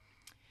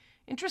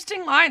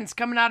lines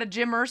coming out of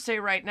Jim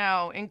Irsay right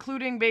now,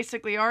 including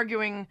basically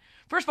arguing,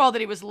 first of all,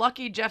 that he was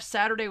lucky Jeff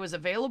Saturday was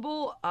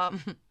available. I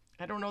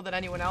don't know that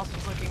anyone else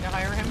was looking to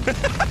hire him.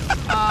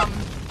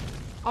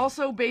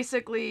 Also,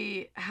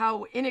 basically,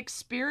 how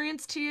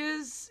inexperienced he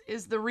is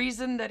the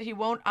reason that he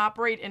won't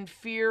operate in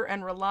fear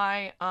and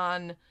rely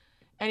on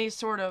any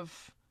sort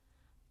of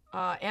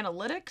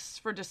analytics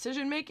for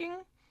decision-making.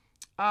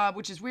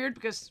 Which is weird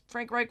because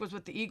Frank Reich was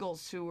with the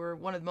Eagles, who were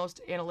one of the most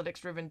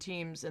analytics-driven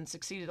teams and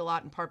succeeded a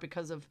lot in part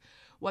because of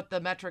what the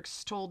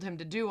metrics told him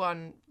to do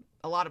on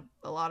a lot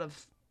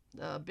of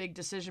big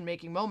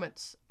decision-making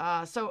moments.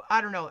 So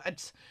I don't know.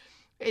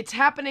 It's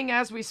happening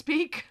as we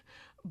speak,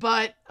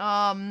 but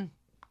we're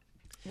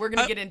going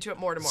to get into it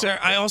more tomorrow. Sarah,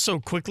 I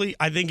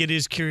think it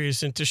is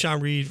curious, and Tashawn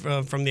Reed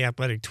from The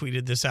Athletic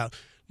tweeted this out.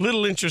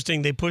 Little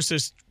interesting, they pushed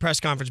this press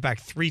conference back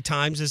 3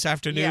 times this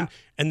afternoon,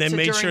 and then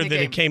made sure that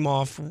it came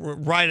off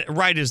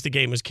right as the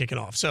game was kicking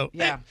off. So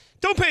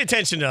don't pay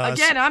attention to us.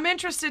 Again, I'm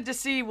interested to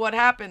see what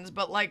happens,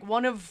 but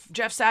one of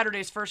Jeff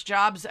Saturday's first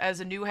jobs as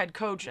a new head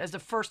coach, as a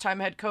first-time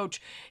head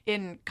coach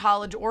in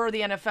college or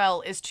the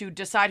NFL, is to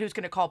decide who's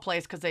going to call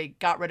plays because they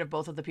got rid of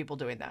both of the people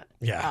doing that.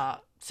 Yeah.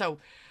 So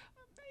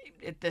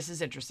this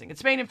is interesting. It's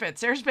Spain and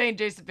Fitz. Sarah Spain,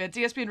 Jason Fitz,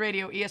 ESPN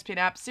Radio, ESPN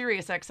app,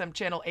 Sirius XM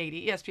Channel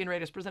 80. ESPN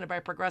Radio is presented by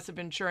Progressive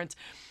Insurance.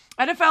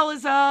 NFL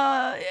is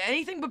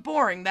anything but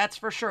boring, that's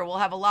for sure. We'll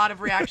have a lot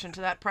of reaction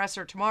to that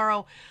presser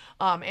tomorrow.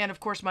 And, of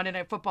course, Monday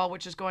Night Football,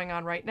 which is going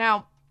on right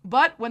now.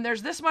 But when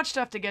there's this much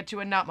stuff to get to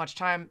and not much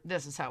time,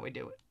 this is how we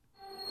do it.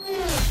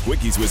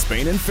 Quickies with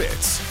Spain and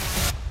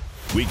Fitz.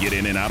 We get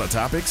in and out of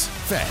topics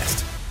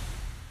fast.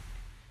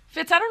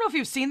 Fitz, I don't know if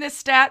you've seen this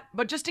stat,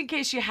 but just in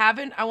case you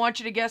haven't, I want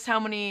you to guess how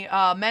many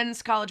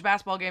men's college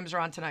basketball games are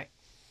on tonight.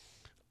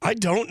 I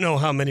don't know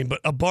how many, but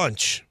a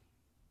bunch.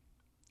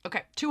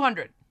 Okay,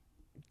 200.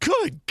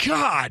 Good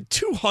God,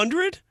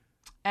 200?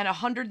 And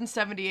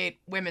 178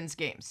 women's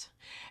games.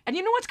 And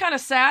you know what's kind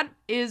of sad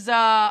is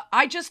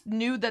I just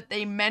knew that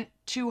they meant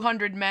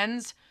 200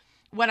 men's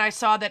when I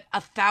saw that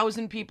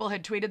 1,000 people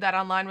had tweeted that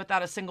online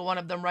without a single one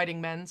of them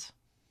writing men's.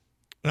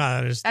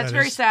 That's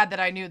very sad that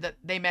I knew that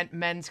they meant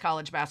men's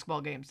college basketball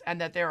games and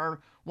that there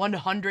are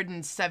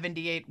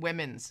 178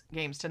 women's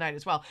games tonight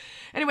as well.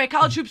 Anyway,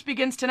 college hoops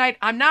begins tonight.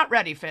 I'm not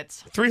ready,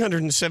 Fitz.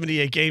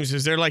 378 games.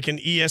 Is there like an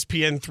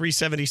ESPN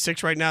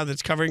 376 right now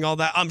that's covering all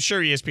that? I'm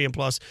sure ESPN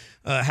Plus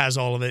has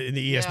all of it, and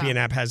the ESPN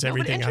app has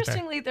everything but out there.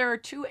 Interestingly, there are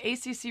 2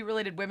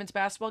 ACC-related women's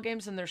basketball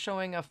games, and they're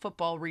showing a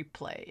football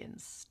replay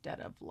instead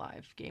of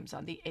live games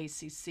on the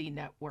ACC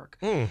network.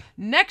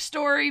 Next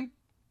story.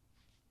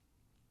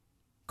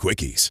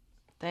 Quickies.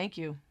 Thank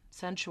you.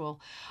 Sensual.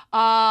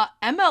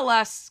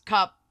 MLS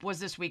Cup was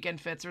this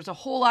weekend, Fitz. There's a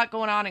whole lot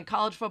going on in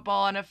college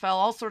football, NFL,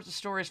 all sorts of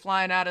stories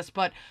flying at us,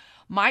 but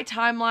my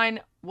timeline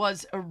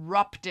was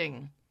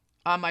erupting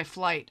on my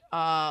flight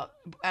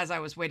as I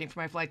was waiting for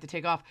my flight to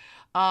take off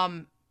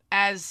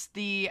as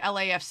the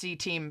LAFC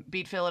team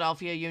beat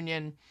Philadelphia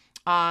Union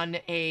on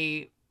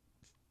a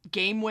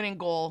game-winning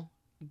goal,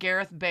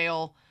 Gareth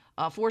Bale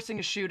forcing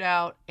a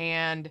shootout,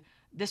 and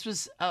this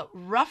was a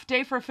rough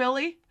day for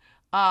Philly.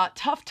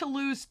 Tough to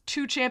lose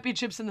 2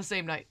 championships in the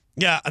same night.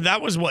 Yeah,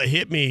 that was what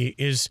hit me,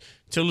 is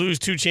to lose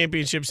 2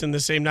 championships in the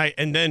same night.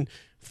 And then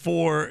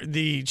for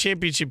the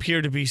championship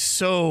here to be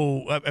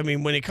so, I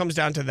mean, when it comes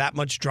down to that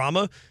much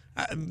drama,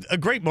 a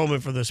great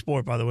moment for the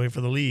sport, by the way, for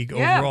the league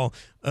overall.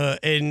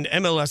 And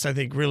MLS, I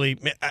think, really,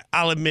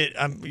 I'll admit,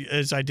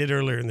 as I did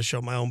earlier in the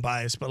show, my own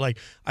bias, but like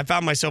I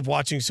found myself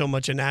watching so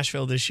much in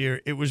Nashville this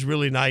year. It was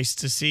really nice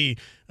to see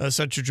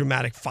such a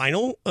dramatic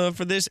final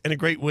for this and a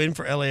great win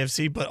for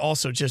LAFC, but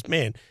also just,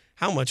 man,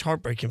 how much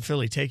heartbreak can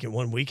Philly take in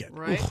one weekend?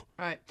 Right, Oof.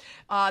 right.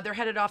 They're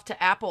headed off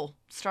to Apple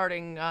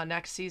starting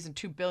next season,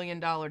 $2 billion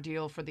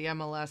deal for the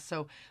MLS.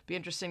 So be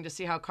interesting to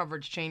see how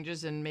coverage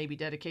changes and maybe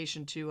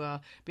dedication to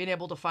being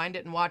able to find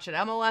it and watch it.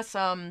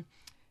 MLS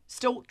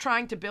still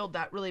trying to build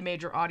that really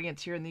major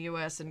audience here in the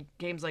U.S. and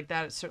games like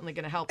that is certainly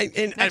going to help.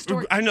 And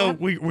I know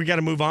we got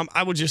to move on.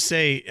 I would just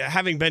say,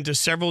 having been to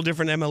several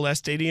different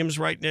MLS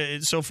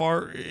stadiums so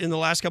far in the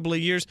last couple of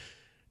years,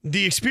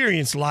 the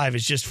experience live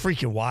is just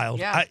freaking wild.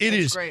 Yeah,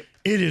 it's great.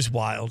 It is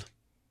wild.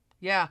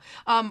 Yeah.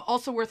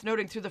 Also worth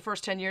noting, through the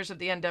first 10 years of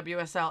the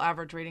NWSL,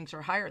 average ratings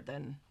are higher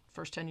than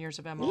first 10 years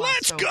of MLS.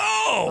 Let's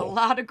go! A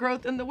lot of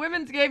growth in the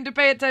women's game to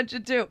pay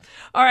attention to.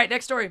 All right,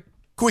 next story.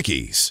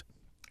 Quickies.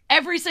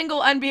 Every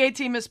single NBA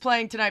team is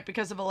playing tonight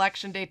because of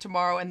Election Day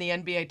tomorrow, and the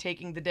NBA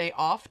taking the day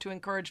off to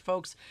encourage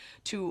folks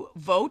to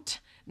vote,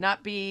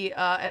 not be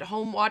at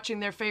home watching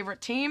their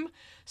favorite team.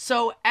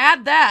 So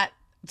add that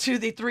to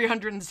the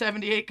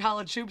 378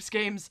 college hoops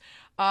games,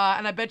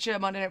 and I bet you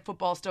Monday Night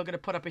Football is still going to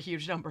put up a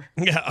huge number.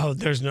 Yeah,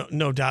 there's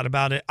no doubt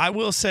about it. I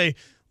will say,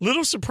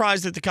 little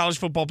surprised that the College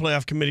Football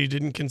Playoff Committee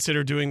didn't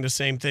consider doing the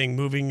same thing,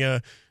 moving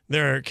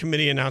their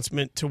committee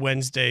announcement to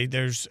Wednesday.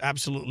 There's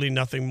absolutely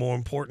nothing more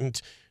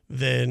important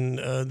than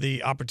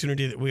the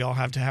opportunity that we all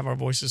have to have our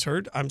voices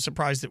heard. I'm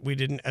surprised that we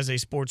didn't, as a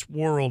sports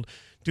world,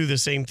 do the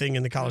same thing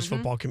in the college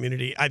football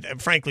community. I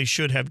frankly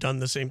should have done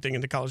the same thing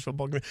in the college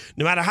football community.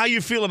 No matter how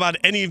you feel about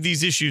any of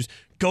these issues,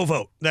 go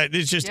vote. That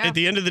it's just, at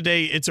the end of the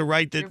day, it's a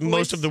right that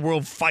most of the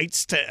world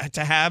fights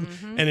to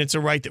have, and it's a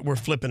right that we're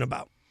flipping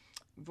about.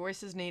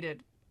 Voice is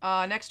needed.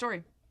 Next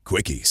story.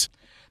 Quickies.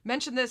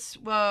 Mentioned this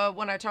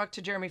when I talked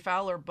to Jeremy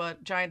Fowler,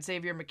 but Giant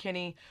Xavier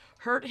McKinney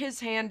hurt his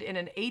hand in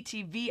an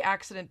ATV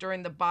accident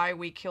during the bye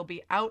week. He'll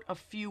be out a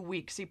few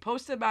weeks. He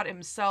posted about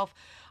himself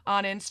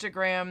on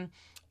Instagram.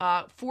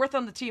 4th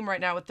on the team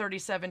right now with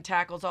 37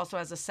 tackles, also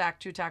has a sack,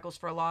 2 tackles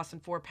for a loss,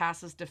 and 4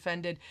 passes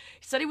defended.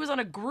 He said he was on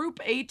a group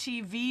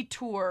ATV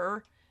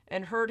tour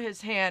and hurt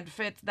his hand.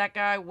 Fitz, that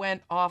guy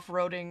went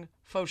off-roading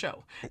faux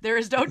show. There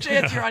is no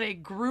chance you're on a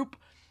group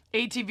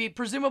ATV,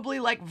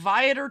 presumably like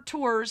Viator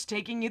Tours,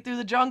 taking you through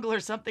the jungle or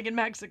something in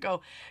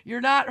Mexico.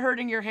 You're not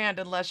hurting your hand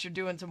unless you're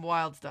doing some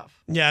wild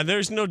stuff. Yeah,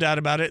 there's no doubt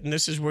about it, and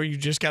this is where you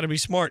just got to be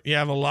smart. You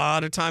have a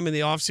lot of time in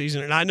the off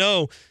season, and I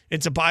know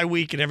it's a bye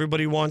week and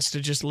everybody wants to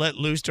just let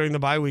loose during the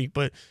bye week,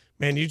 but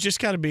man, you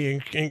just got to be,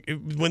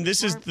 when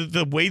this is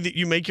the way that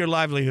you make your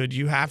livelihood,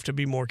 you have to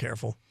be more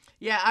careful.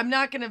 Yeah, I'm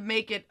not going to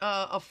make it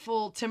a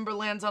full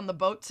Timberlands on the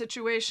boat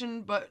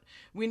situation, but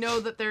we know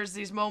that there's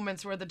these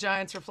moments where the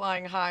Giants are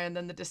flying high and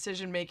then the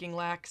decision-making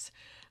lacks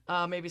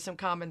maybe some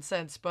common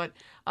sense. But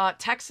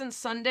Texans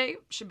Sunday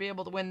should be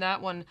able to win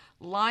that one.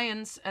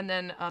 Lions, and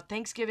then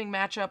Thanksgiving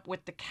matchup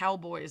with the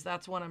Cowboys.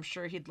 That's one I'm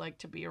sure he'd like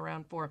to be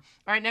around for.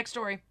 All right, next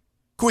story.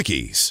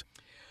 Quickies.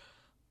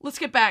 Let's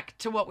get back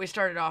to what we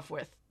started off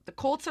with. The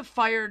Colts have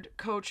fired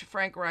coach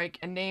Frank Reich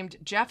and named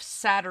Jeff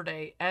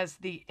Saturday as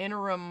the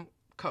interim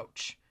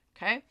coach.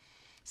 Okay?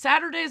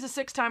 Saturday is a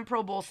 6-time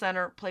Pro Bowl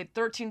center, played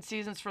 13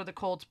 seasons for the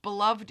Colts,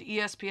 beloved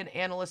ESPN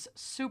analyst,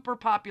 super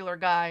popular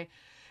guy,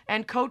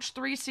 and coached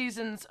 3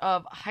 seasons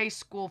of high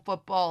school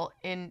football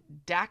in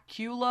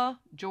Dacula,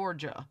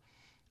 Georgia.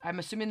 I'm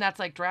assuming that's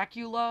like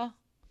Dracula,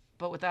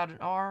 but without an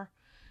R.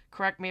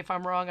 Correct me if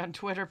I'm wrong on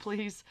Twitter,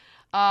 please.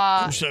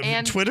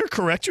 And Twitter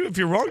correct you if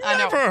you're wrong?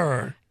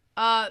 Never.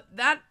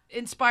 That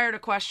inspired a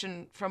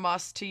question from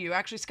us to you.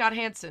 Actually, Scott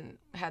Hansen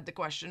had the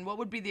question. What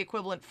would be the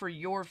equivalent for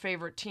your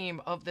favorite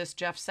team of this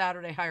Jeff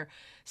Saturday hire?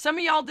 Some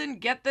of y'all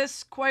didn't get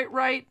this quite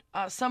right.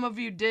 Some of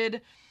you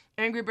did.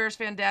 Angry Bears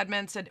fan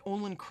Dadman said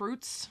Olin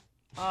Kreutz.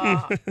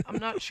 I'm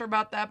not sure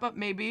about that, but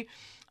maybe.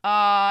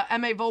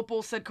 M.A.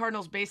 Vopel said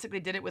Cardinals basically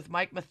did it with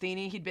Mike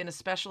Matheny. He'd been a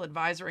special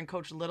advisor and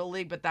coached Little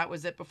League, but that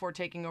was it before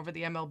taking over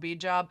the MLB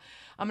job.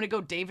 I'm going to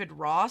go David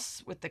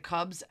Ross with the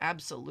Cubs,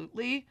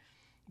 absolutely.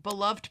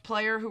 Beloved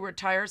player who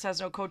retires, has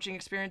no coaching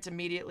experience,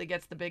 immediately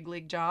gets the big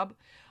league job.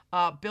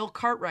 Bill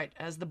Cartwright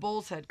as the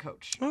Bulls head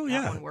coach. Oh,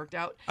 yeah. That one worked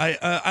out.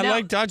 I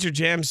like Dodger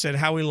Jam said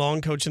Howie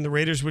Long coaching the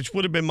Raiders, which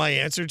would have been my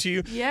answer to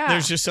you. Yeah.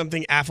 There's just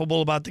something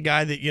affable about the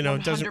guy that,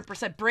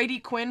 100%. Brady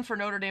Quinn for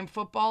Notre Dame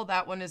football.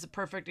 That one is a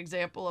perfect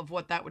example of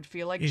what that would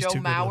feel like. He's Joe too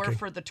good Mauer looking.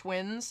 for the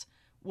Twins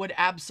would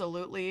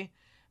absolutely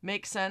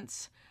make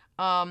sense.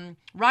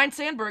 Ryan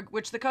Sandberg,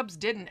 which the Cubs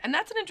didn't. And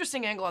that's an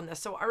interesting angle on this.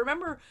 So I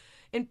remember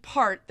in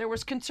part there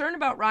was concern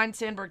about Ryan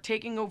Sandberg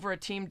taking over a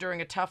team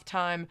during a tough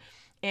time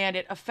and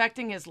it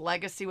affecting his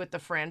legacy with the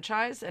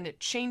franchise and it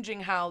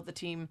changing how the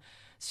team's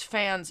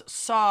fans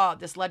saw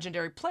this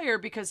legendary player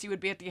because he would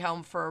be at the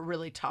helm for a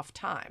really tough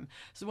time.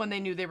 So when they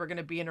knew they were going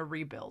to be in a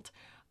rebuild.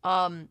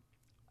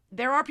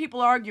 There are people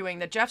arguing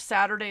that Jeff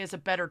Saturday is a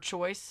better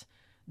choice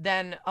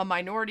than a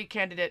minority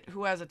candidate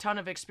who has a ton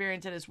of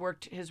experience and has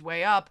worked his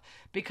way up,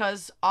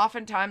 because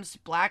oftentimes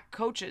black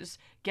coaches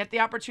get the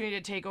opportunity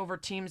to take over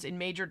teams in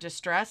major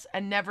distress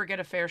and never get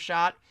a fair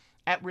shot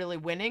at really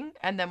winning.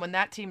 And then when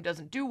that team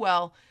doesn't do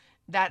well,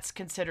 that's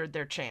considered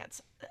their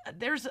chance.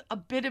 There's a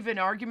bit of an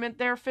argument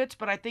there, Fitz,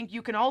 but I think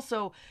you can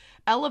also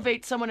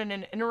elevate someone in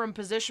an interim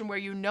position where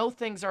you know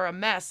things are a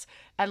mess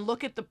and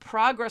look at the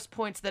progress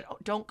points that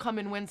don't come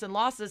in wins and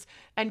losses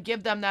and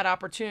give them that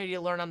opportunity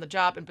to learn on the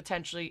job and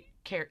potentially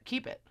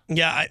keep it.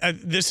 Yeah,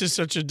 this is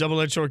such a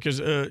double-edged sword because,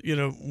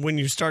 when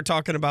you start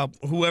talking about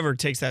whoever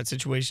takes that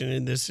situation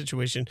in this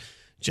situation,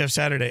 Jeff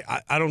Saturday,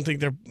 I don't think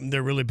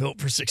they're really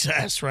built for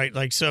success, right?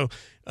 Like, so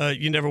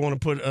you never want to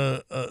put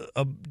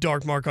a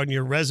dark mark on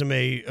your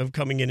resume of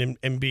coming in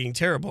and being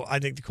terrible. I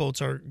think the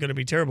Colts are going to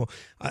be terrible.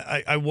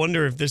 I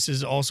wonder if this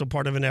is also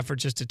part of an effort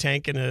just to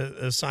tank and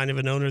a sign of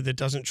an owner that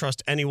doesn't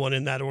trust anyone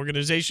in that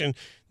organization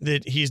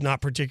that he's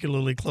not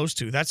particularly close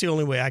to. That's the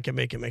only way I can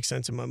make it make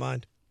sense in my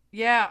mind.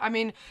 Yeah, I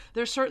mean,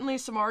 there's certainly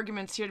some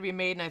arguments here to be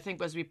made, and I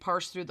think as we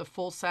parse through the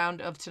full sound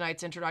of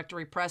tonight's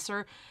introductory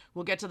presser,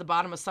 we'll get to the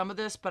bottom of some of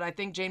this, but I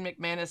think Jane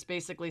McManus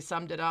basically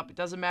summed it up. It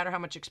doesn't matter how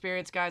much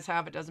experience guys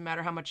have. It doesn't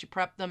matter how much you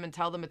prep them and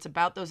tell them it's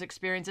about those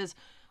experiences.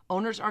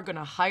 Owners are going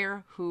to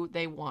hire who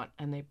they want,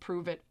 and they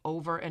prove it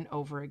over and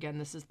over again.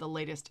 This is the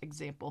latest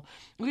example.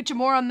 We'll get you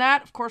more on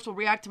that. Of course, we'll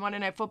react to Monday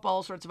Night Football,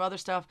 all sorts of other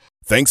stuff.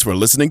 Thanks for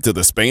listening to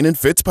the Spain and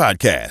Fitz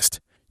podcast.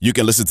 You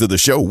can listen to the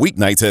show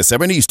weeknights at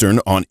 7 Eastern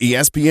on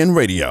ESPN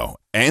Radio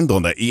and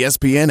on the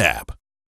ESPN app.